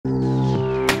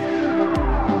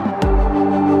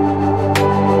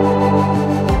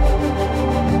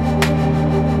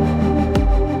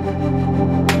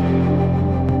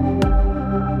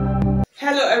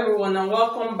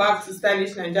back to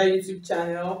Stylish Naija YouTube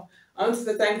channel. I want to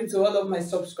say thank you to all of my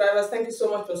subscribers. Thank you so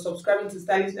much for subscribing to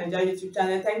Stylish Naija YouTube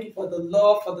channel. Thank you for the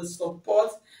love, for the support.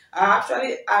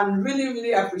 I'm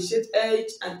really appreciate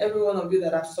each and every one of you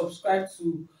that have subscribed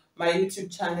to my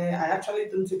YouTube channel. I actually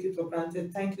don't take it for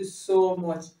granted. Thank you so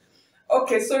much.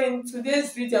 Okay, so in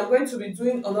today's video, I'm going to be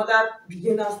doing another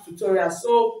beginners tutorial.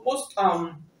 So most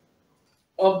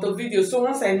of the video, so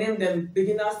once I name them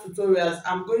beginners tutorials,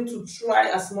 I'm going to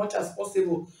try as much as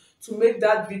possible to make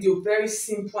that video very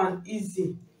simple and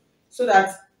easy, so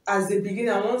that as a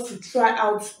beginner, once you try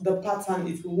out the pattern,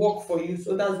 it will work for you.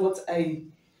 So that's what I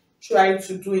try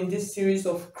to do in this series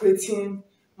of creating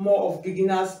more of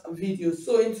beginners videos.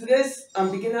 So in today's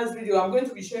beginners video, I'm going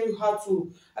to be showing you how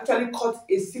to actually cut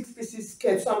a 6 pieces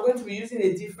skirt. So I'm going to be using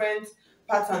a different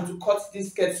pattern to cut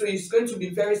this skirt, so it's going to be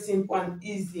very simple and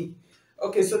easy.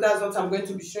 Okay, so that's what I'm going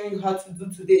to be showing you how to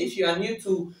do today. If you are new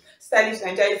to Stylish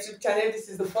Naija YouTube channel, this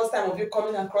is the first time of you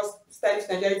coming across Stylish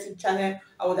Naija YouTube channel,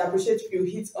 I would appreciate if you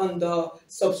hit on the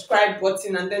subscribe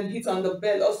button and then hit on the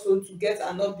bell also to get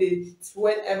an update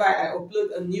whenever I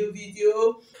upload a new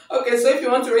video. Okay, so if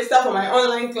you want to register for my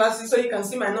online classes, so you can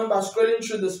see my number scrolling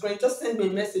through the screen, just send me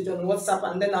a message on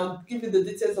WhatsApp and then I'll give you the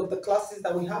details of the classes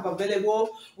that we have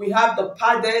available. We have the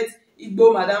padded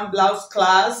Igbo Madam Blouse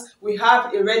class. We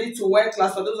have a ready-to-wear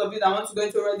class for those of you that want to go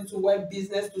into ready-to-wear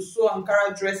business to sew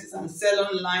Ankara dresses and sell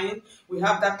online. We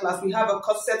have that class. We have a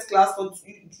corset class for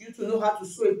you to know how to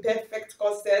sew a perfect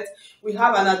corset. We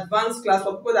have an advanced class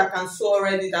for people that can sew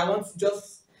already, that want to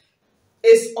just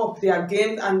ace up their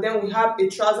game. And then we have a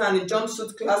trouser and a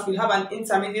jumpsuit class. We have an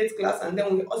intermediate class, and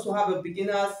then we also have a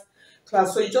beginners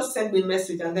class. So you just send me a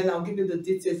message and then I'll give you the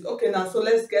details. Okay, now so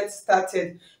let's get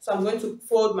started. So I'm going to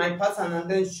fold my pattern and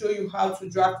then show you how to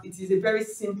draft. It is a very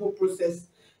simple process.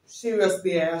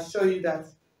 Seriously, I assure you that.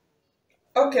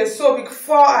 Okay, so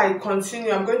before I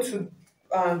continue, I'm going to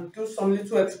do some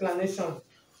little explanation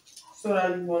so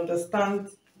that you understand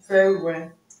very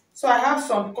well. So I have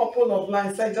some couple of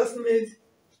lines. I just made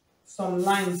some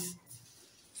lines,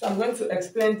 so I'm going to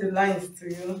explain the lines to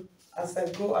you as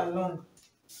I go along.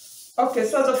 Okay,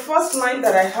 so the first line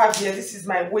that I have here, this is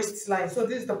my waistline. So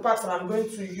this is the pattern I'm going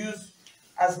to use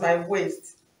as my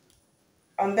waist.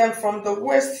 And then from the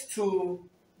waist to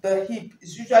the hip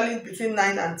is usually between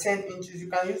 9 and 10 inches. You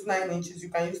can use 9 inches, you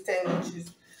can use 10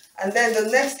 inches. And then the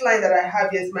next line that I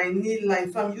have here is my knee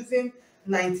line. So I'm using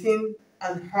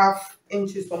 19.5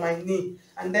 inches for my knee.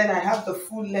 And then I have the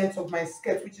full length of my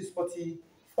skirt, which is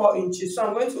 44 inches. So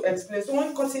I'm going to explain. So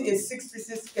when cutting a 6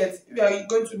 pieces skirt, if you are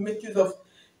going to make use of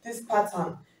this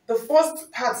pattern, the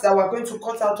first part that we're going to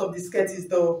cut out of the skirt is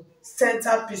the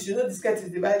center piece. You know, the skirt is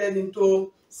divided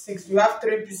into 6. You have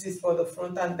 3 pieces for the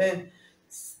front and then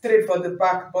 3 for the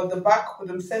back, but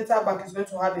the center back is going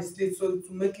to have a slit, so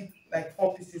to make it like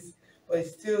 4 pieces, but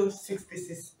it's still 6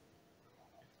 pieces.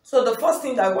 So the first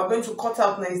thing that we're going to cut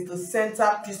out now is the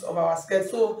center piece of our skirt.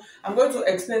 So I'm going to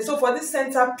explain. So for this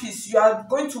center piece, you are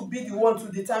going to be the one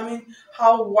to determine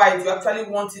how wide you actually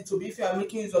want it to be if you are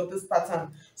making use of this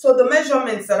pattern. So the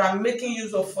measurements that I'm making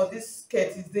use of for this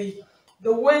skirt is the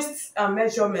waist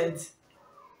measurement.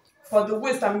 For the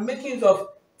waist, I'm making use of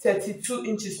 32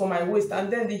 inches for my waist,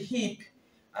 and then the hip,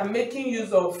 I'm making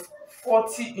use of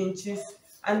 40 inches.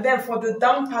 And then for the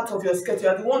down part of your skirt, you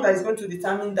are the one that is going to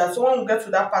determine that. So when we get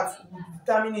to that part, we'll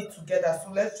determine it together.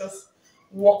 So let's just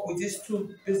work with these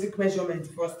 2 basic measurements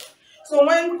first. So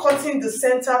when cutting the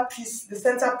center piece, the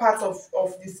center part of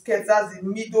the skirt, that's the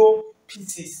middle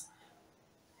pieces.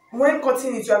 When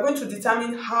cutting it, you are going to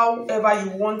determine however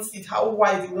you want it, how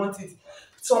wide you want it.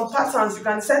 Some patterns, you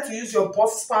can decide to use your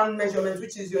bust span measurement,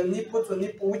 which is your nipple to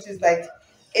nipple, which is like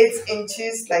 8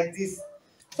 inches, like this.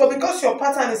 So because your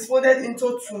pattern is folded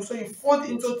into 2, so you fold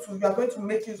into 2, you are going to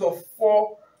make use of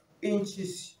 4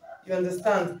 inches. You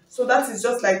understand? So that is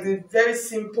just like the very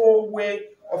simple way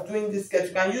of doing this skirt.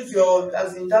 You can use your,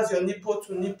 that's your nipple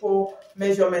to nipple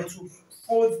measurement to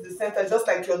fold the center, just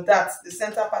like your dart, the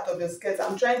center part of your skirt.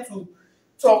 I'm trying to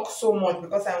talk so much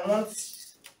because I want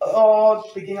all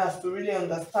beginners to really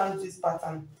understand this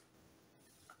pattern.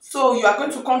 So you are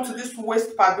going to come to this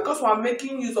waist part because we are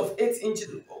making use of 8 inches,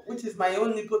 which is my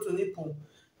own nipple to nipple.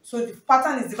 So the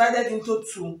pattern is divided into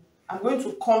 2. I'm going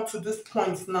to come to this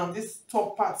point now, this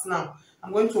top part now.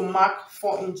 I'm going to mark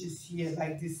 4 inches here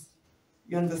like this.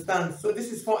 You understand? So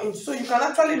this is 4 inches. So you can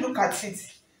actually look at it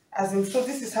as in, so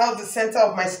this is how the center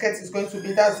of my skirt is going to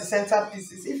be. That's the center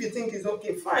pieces. If you think it's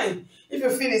okay, fine. If you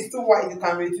feel it's too wide, you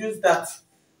can reduce that.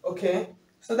 Okay,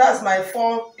 so that's my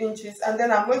 4 inches, and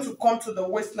then I'm going to come to the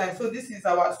waistline. So this is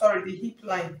the hip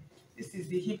line. This is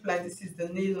the hip line. This is the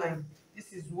knee line.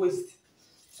 This is waist.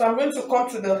 So I'm going to come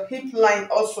to the hip line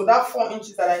also, that 4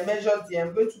 inches that I measured there.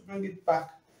 I'm going to bring it back.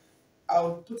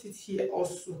 I'll put it here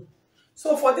also.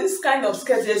 So for this kind of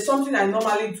skirt, there's something I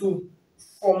normally do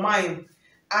for mine.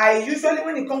 I usually,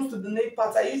 when it comes to the nail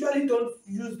part, I usually don't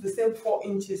use the same 4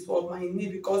 inches for my knee,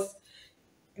 because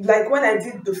like when I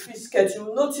did the fish skirt,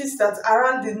 you'll notice that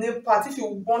around the nail part, if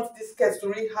you want this skirt to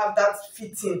really have that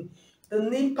fitting, the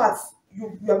nail part,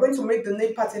 you are going to make the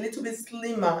nail part a little bit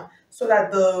slimmer, so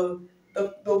that the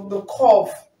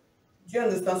curve, do you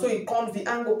understand? So the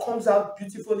angle comes out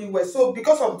beautifully well. So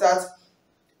because of that,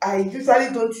 I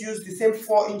usually don't use the same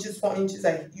 4 inches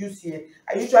I use here.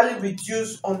 I usually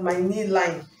reduce on my knee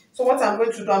line. So what I'm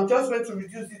going to do, I'm just going to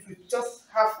reduce it with just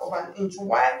half of an inch.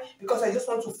 Why? Because I just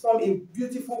want to form a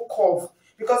beautiful curve.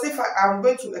 Because if I'm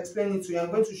going to explain it to you,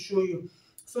 I'm going to show you.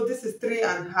 So this is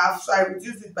 3.5. So I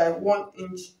reduce it by 1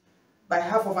 inch, by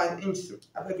half of an inch.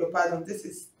 I beg your pardon. This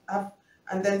is half,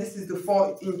 and then this is the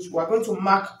 4 inch. We're going to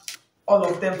mark all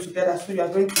of them together, so you are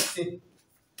going to see.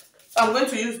 So I'm going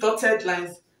to use dotted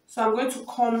lines. So I'm going to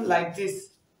come like this.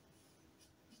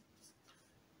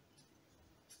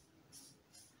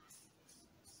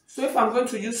 So if I'm going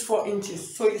to use 4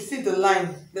 inches, so you see the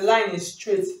line is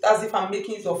straight. That's if I'm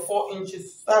making use of 4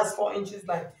 inches. That's 4 inches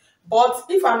line. But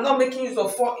if I'm not making use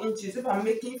of 4 inches, if I'm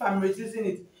reducing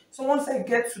it, so once I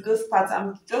get to this part,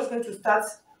 I'm just going to start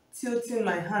tilting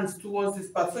my hands towards this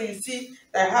part. So you see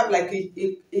that I have like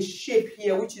a shape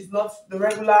here, which is not the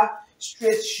regular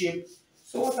straight shape.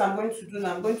 So what I'm going to do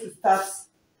now, I'm going to start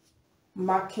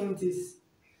marking this.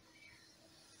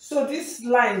 So this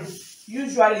line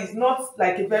usually is not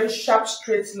like a very sharp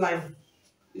straight line.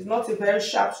 It's not a very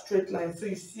sharp straight line. So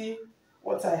you see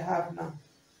what I have now.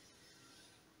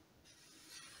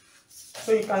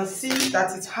 So you can see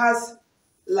that it has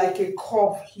like a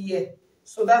curve here.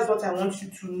 So that's what I want you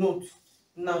to note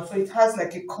now. So it has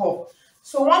like a curve.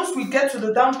 So once we get to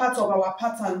the down part of our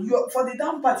pattern, for the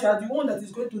down part, you are the one that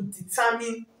is going to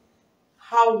determine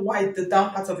how wide the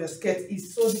down part of your skirt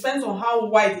is. So it depends on how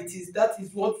wide it is. That is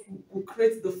what will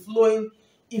create the flowing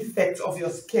effect of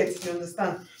your skirt, you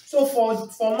understand? So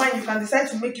for mine, you can decide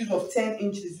to make use of 10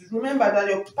 inches. Remember that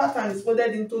your pattern is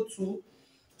folded into 2.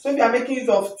 So if you are making use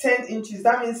of 10 inches,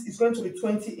 that means it's going to be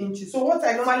 20 inches. So what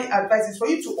I normally advise is for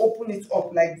you to open it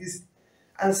up like this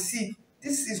and see.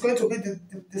 This is going to be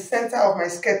the center of my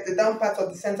skirt, the down part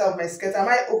of the center of my skirt. Am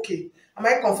I okay? Am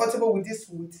I comfortable with this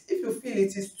width? If you feel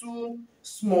it is too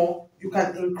small, you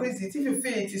can increase it. If you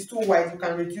feel it is too wide, you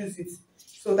can reduce it.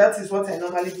 So that is what I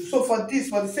normally do. So for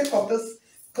the sake of this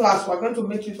class, we're going to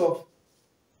make use of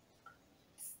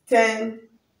 10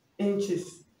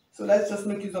 inches. So let's just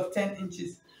make use of 10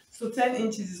 inches. So 10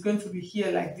 inches is going to be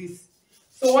here like this.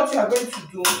 So what you are going to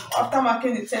do, after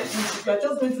marking the 10 inches, you are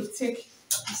just going to take,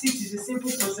 you see, it is a simple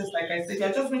process, like I said. You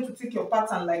are just going to take your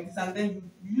pattern like this, and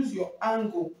then you use your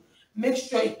angle. Make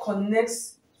sure it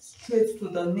connects straight to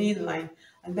the nail line,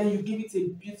 and then you give it a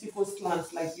beautiful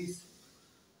slant like this.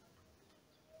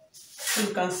 So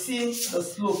you can see the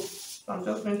slope. So I'm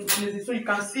just going to place it so you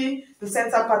can see the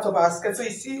center part of our skirt. So you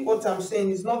see what I'm saying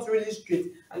is not really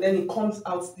straight, and then it comes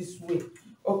out this way.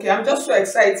 Okay, I'm just so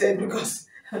excited because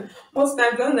most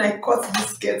times when I cut these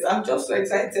skirts, I'm just so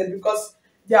excited because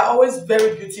they are always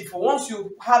very beautiful. Once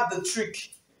you have the trick,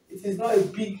 it is not a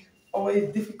big or a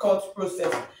difficult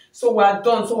process. So we are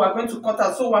done. So we're going to cut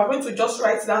out. So we're going to just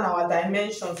write down our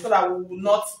dimensions so that we will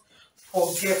not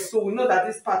forget. So we know that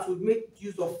this part will make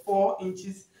use of 4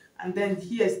 inches, and then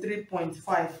here is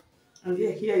 3.5, and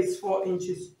here is 4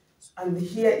 inches, and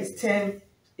here is 10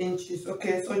 inches.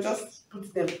 Okay, so just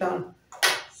put them down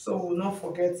so we'll not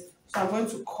forget. So I'm going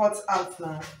to cut out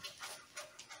now.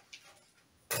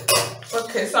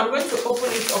 Okay, so I'm going to open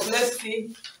it up. Let's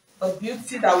see the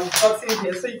beauty that we've got in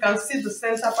here. So you can see the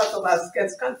center part of our skirt.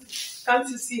 Can't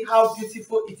you see how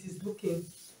beautiful it is looking?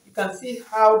 You can see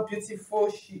how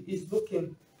beautiful she is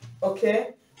looking.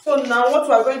 Okay, so now what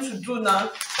we are going to do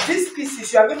now, these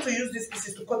pieces, you are going to use these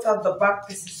pieces to cut out the back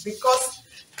pieces, because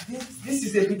this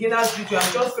is a beginner's video.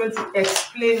 I'm just going to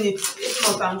explain it. If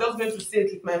not, I'm just going to say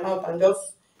it with my mouth and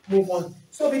just move on.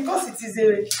 So because it is a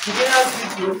beginner's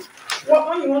video,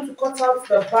 when you want to cut out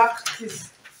the back piece,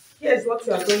 here's what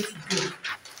you are going to do.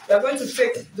 You are going to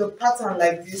take the pattern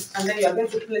like this, and then you are going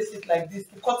to place it like this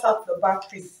to cut out the back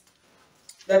piece.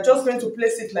 You are just going to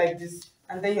place it like this,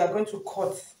 and then you are going to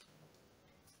cut.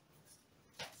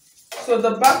 So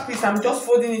the back piece, I'm just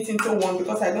folding it into one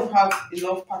because I don't have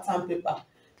enough pattern paper.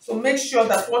 So make sure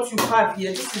that what you have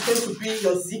here, this is going to be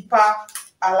your zipper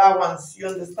allowance. You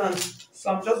understand?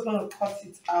 So I'm just going to cut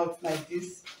it out like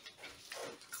this.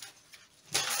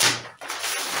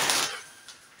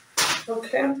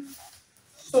 Okay.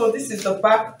 So this is the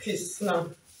back piece now.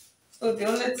 So the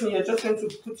only thing, you're just going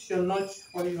to put your notch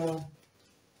for your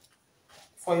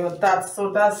dart.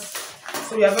 So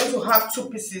you're going to have two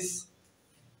pieces.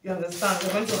 You understand?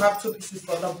 You're going to have two pieces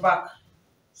for the back.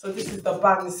 So this is the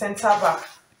back, the center back.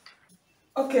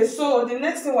 Okay, so the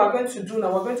next thing we're going to do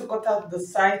now, we're going to cut out the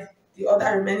side, the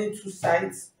other remaining two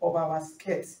sides of our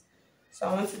skirt. So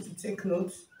I want you to take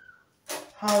note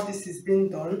how this is being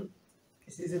done.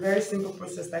 This is a very simple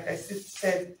process, like I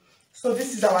said. So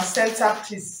this is our center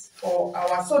piece for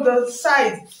our, so the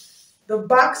side, the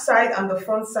back side and the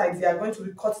front side, they are going to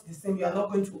be cut the same. You are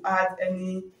not going to add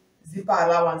any zipper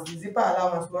allowance. The zipper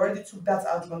allowance, we already took that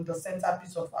out from the center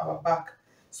piece of our back.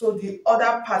 So the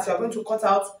other part, you are going to cut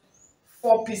out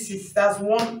four pieces. That's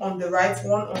one on the right,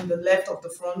 one on the left of the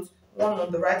front, one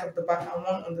on the right of the back, and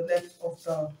one on the left of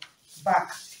the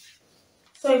back.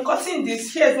 So in cutting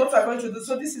this, here's what we're going to do.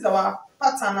 So this is our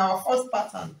pattern, our first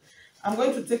pattern. I'm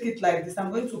going to take it like this.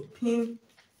 I'm going to pin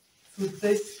to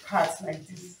this part like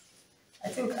this. I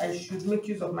think I should make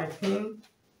use of my pin.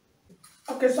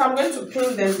 Okay, so I'm going to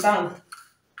pin them down.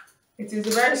 It is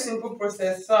a very simple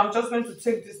process. So I'm just going to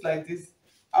take this like this.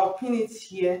 I'll pin it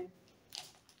here.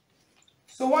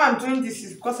 So why I'm doing this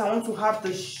is because I want to have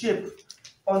the shape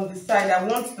on the side. I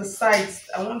want the sides,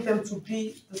 I want them to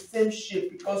be the same shape,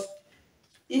 because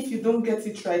if you don't get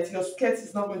it right, your skirt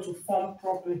is not going to form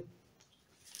properly.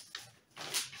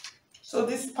 So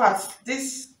this part,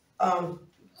 this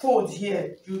fold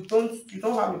here, you don't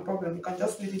have a problem. You can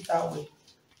just leave it that way.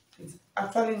 It's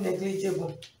actually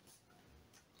negligible.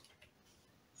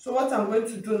 So what I'm going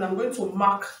to do now, I'm going to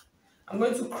mark, I'm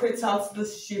going to create out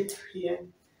this shape here.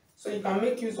 So you can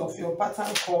make use of your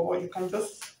pattern curve, or you can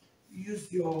just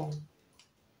use your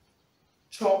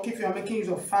chalk if you are making use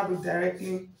of fabric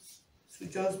directly to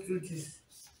just do this.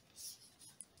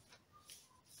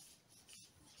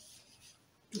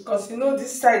 Because you know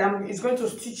this side is going to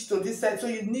stitch to this side, so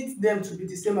you need them to be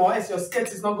the same, or else your skirt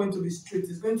is not going to be straight,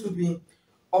 it's going to be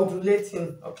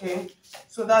undulating. Okay,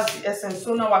 so that's the essence.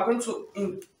 So now we're going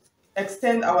to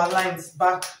extend our lines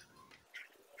back.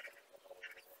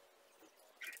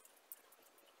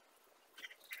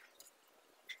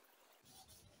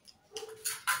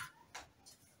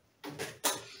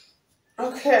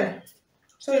 Okay,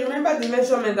 so you remember the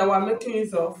measurement that we're making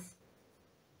use of.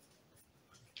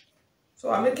 So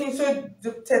I'm making, so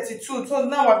the 32. So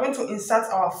now we're going to insert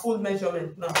our full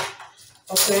measurement now.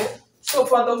 Okay, so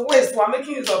for the waist, we're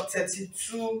making use of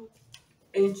 32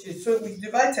 inches. So we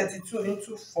divide 32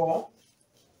 into 4.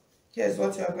 Here's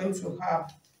what you're going to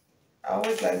have. I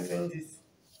always like doing this.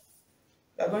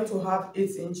 You're going to have 8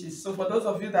 inches. So for those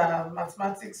of you that are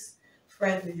mathematics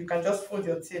friendly, you can just fold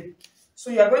your tape. So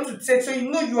you're going to take, so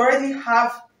you know you already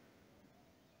have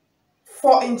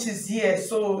 4 inches here,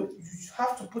 so you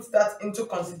have to put that into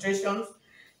consideration.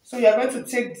 So you're going to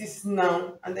take this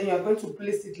now, and then you're going to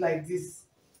place it like this.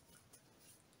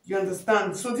 You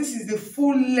understand? So this is the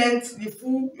full length, your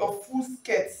full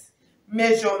skirt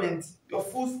measurement,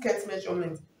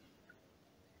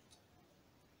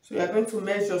 So you're going to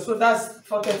measure. So that's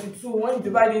for 32. When you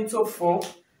divide into 4,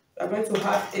 you're going to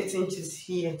have 8 inches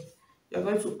here. You're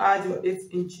going to add your 8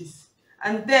 inches.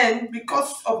 And then,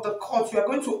 because of the cut, you're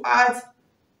going to add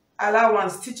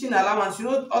allowance, stitching allowance. You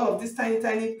know, all of these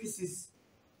tiny pieces.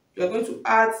 You're going to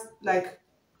add like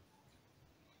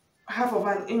half of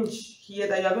an inch here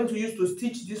that you're going to use to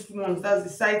stitch these ones. That's the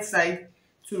side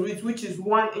to it, which is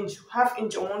 1 inch, half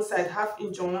inch on one side, half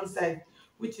inch on one side,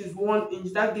 which is 1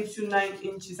 inch. That gives you 9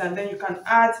 inches. And then you can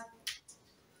add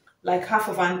like half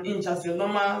of an inch as your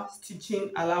normal stitching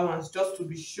allowance, just to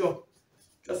be sure.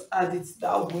 Just add it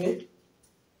that way.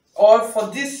 Or for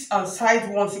this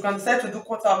side ones, you can decide to do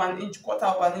quarter of an inch,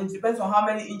 depends on how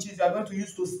many inches you are going to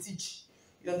use to stitch.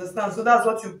 You understand? So that's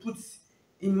what you put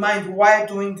in mind while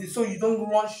doing this, so you don't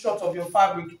run short of your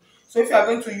fabric. So if you are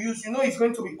going to use, you know it's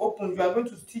going to be open, you are going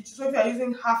to stitch. So if you are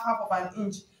using half of an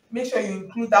inch, make sure you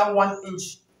include that 1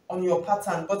 inch on your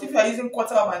pattern. But if you are using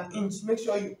quarter of an inch, make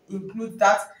sure you include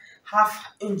that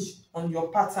half inch on your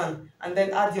pattern, and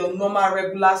then add your normal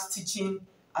regular stitching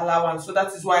allowance. So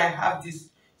that is why I have this.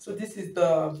 So this is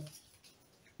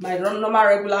my normal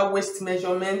regular waist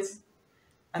measurement,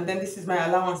 and then this is my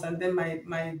allowance, and then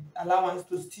my allowance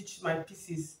to stitch my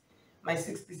pieces, my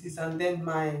 6 pieces, and then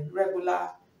my regular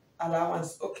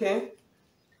allowance. Okay,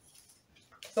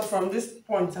 so from this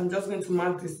point I'm just going to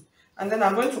mark this, and then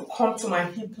I'm going to come to my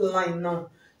hip line now.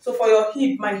 So for your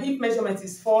hip, my hip measurement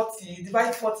is 40. You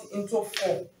divide 40 into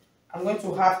 4. I'm going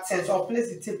to have 10. So I'll place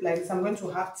the tape like this. I'm going to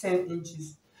have 10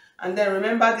 inches. And then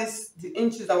remember this, the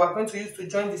inches that we're going to use to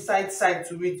join the side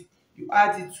to it. You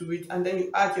add it to it, and then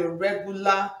you add your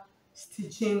regular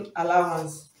stitching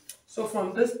allowance. So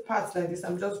from this part like this,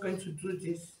 I'm just going to do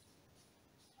this.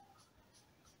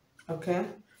 Okay,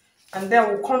 and then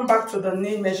we'll come back to the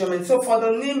knee measurement. So for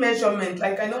the knee measurement,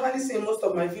 like I normally say in most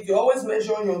of my video, always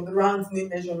measure your round knee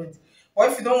measurement. Or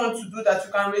if you don't want to do that,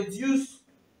 you can reduce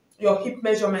your hip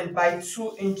measurement by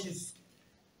 2 inches.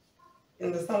 You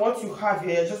understand? What you have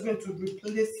here, you're just going to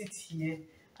replace it here,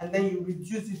 and then you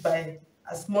reduce it by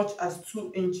as much as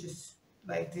 2 inches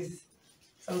like this.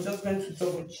 So I'm just going to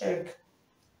double check.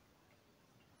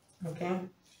 Okay,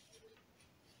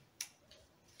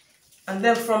 and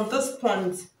then from this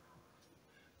point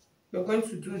you're going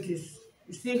to do this.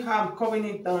 You see how I'm covering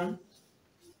it down?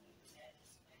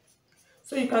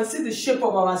 So you can see the shape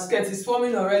of our skirt is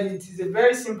forming already. It is a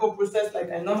very simple process,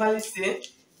 like I normally say.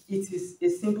 It is a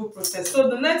simple process. So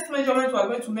the next measurement we are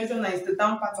going to measure now is the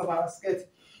down part of our skirt.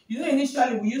 You know,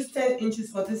 initially we used 10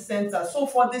 inches for this center. So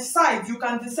for the side, you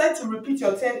can decide to repeat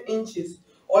your 10 inches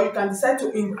or you can decide to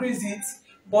increase it.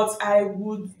 But I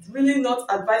would really not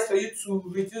advise for you to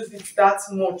reduce it that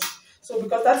much. So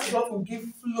because that is what will give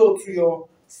flow to your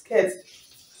skirt.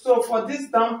 So for this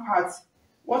down part,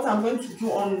 what I'm going to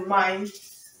do on mine,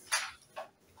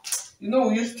 you know,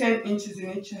 we use 10 inches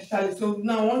in each actually. So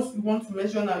now once we want to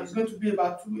measure now, it's going to be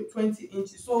about 20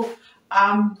 inches. So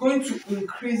I'm going to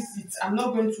increase it. I'm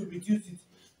not going to reduce it.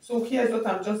 So here's what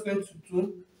I'm just going to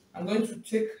do. I'm going to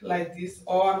take like this,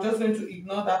 or I'm just going to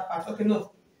ignore that part. Okay,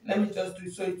 no, let me just do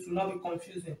it so it will not be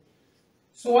confusing.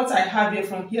 So what I have here,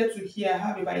 from here to here, I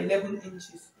have about 11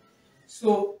 inches.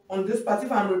 So on this part,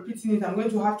 if I'm repeating it, I'm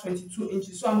going to have 22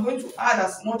 inches. So I'm going to add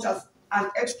as much as an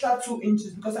extra 2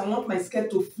 inches because I want my skirt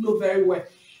to flow very well.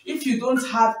 If you don't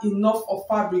have enough of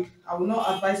fabric, I will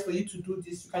not advise for you to do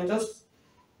this. You can just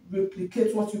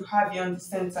replicate what you have here on the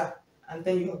center and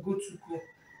then you're good to go.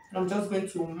 And I'm just going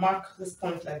to mark this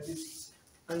point like this.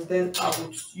 And then I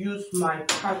would use my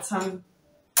pattern,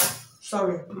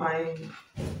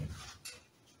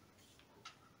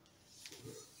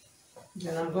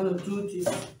 then I'm going to do this.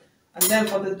 And then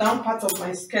for the down part of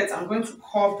my skirt, I'm going to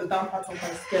curve the down part of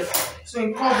my skirt. So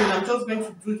in curving, I'm just going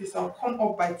to do this. I'll come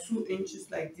up by 2 inches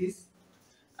like this.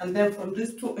 And then from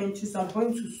these 2 inches, I'm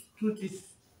going to do this.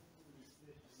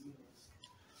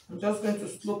 I'm just going to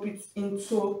slope it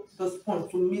into this point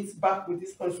to meet back with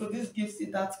this point. So this gives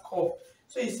it that curve.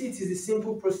 So you see, it is a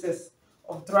simple process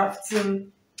of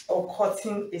drafting or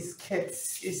cutting a skirt,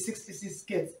 a 6-piece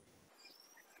skirt.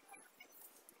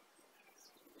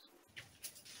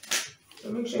 So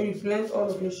make sure you blend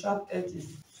all of your sharp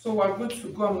edges. So we're good to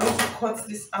go. I'm going to cut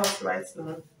this out right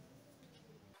now.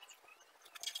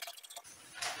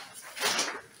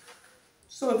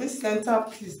 So this center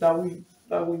piece that we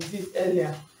did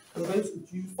earlier, I'm going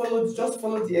to just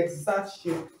follow the exact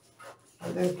shape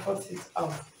and then cut it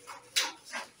out.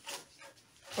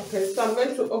 Okay, so I'm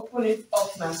going to open it up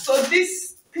now. So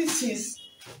these pieces,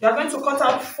 you are going to cut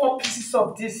out 4 pieces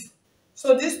of this.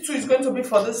 So this 2 is going to be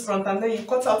for this front, and then you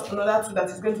cut out another 2 that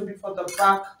is going to be for the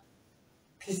back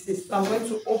pieces. So I'm going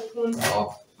to open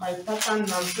up my pattern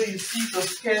now so you see the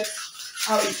skirt,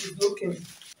 how it is looking.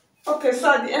 Okay,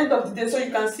 so at the end of the day, so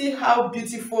you can see how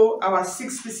beautiful our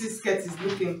 6-piece skirt is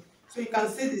looking. So you can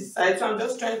see this side. So I'm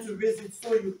just trying to raise it so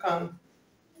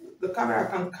the camera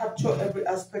can capture every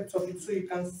aspect of it so you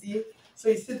can see. So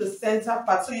you see the center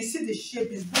part. So you see the shape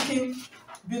is looking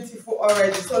beautiful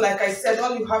already. So like I said,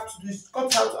 all you have to do is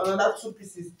cut out another 2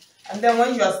 pieces. And then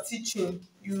when you are stitching,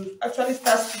 you actually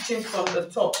start stitching from the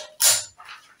top.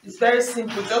 It's very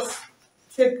simple. Just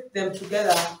take them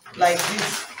together like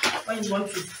this when you want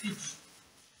to stitch.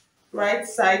 Right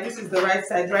side, this is the right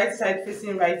side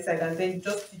facing right side, and then you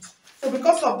just stitch. So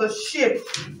because of the shape,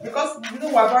 because you know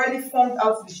we've already formed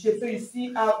out the shape, so you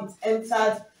see how it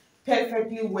entered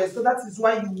perfectly well. So that is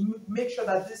why you make sure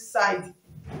that this side,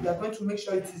 you are going to make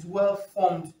sure it is well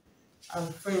formed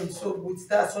and framed. So with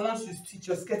that, so once you stitch,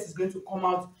 your skirt is going to come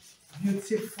out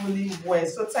beautifully well.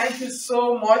 So thank you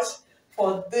so much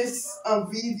for this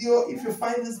video. If you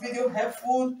find this video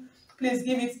helpful, please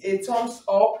give it a thumbs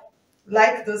up,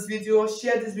 like this video,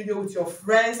 share this video with your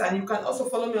friends, and you can also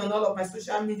follow me on all of my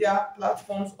social media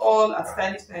platforms, all at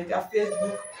Stylish Naija,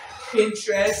 Facebook,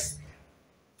 Pinterest,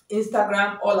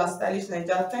 Instagram, all at Stylish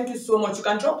Naija. Thank you so much. You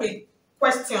can drop a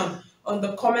question on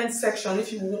the comment section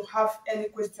if you have any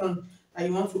question that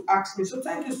you want to ask me. So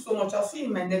thank you so much. I'll see you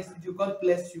in my next video. God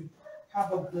bless you.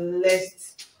 Have a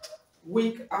blessed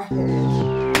week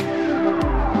ahead.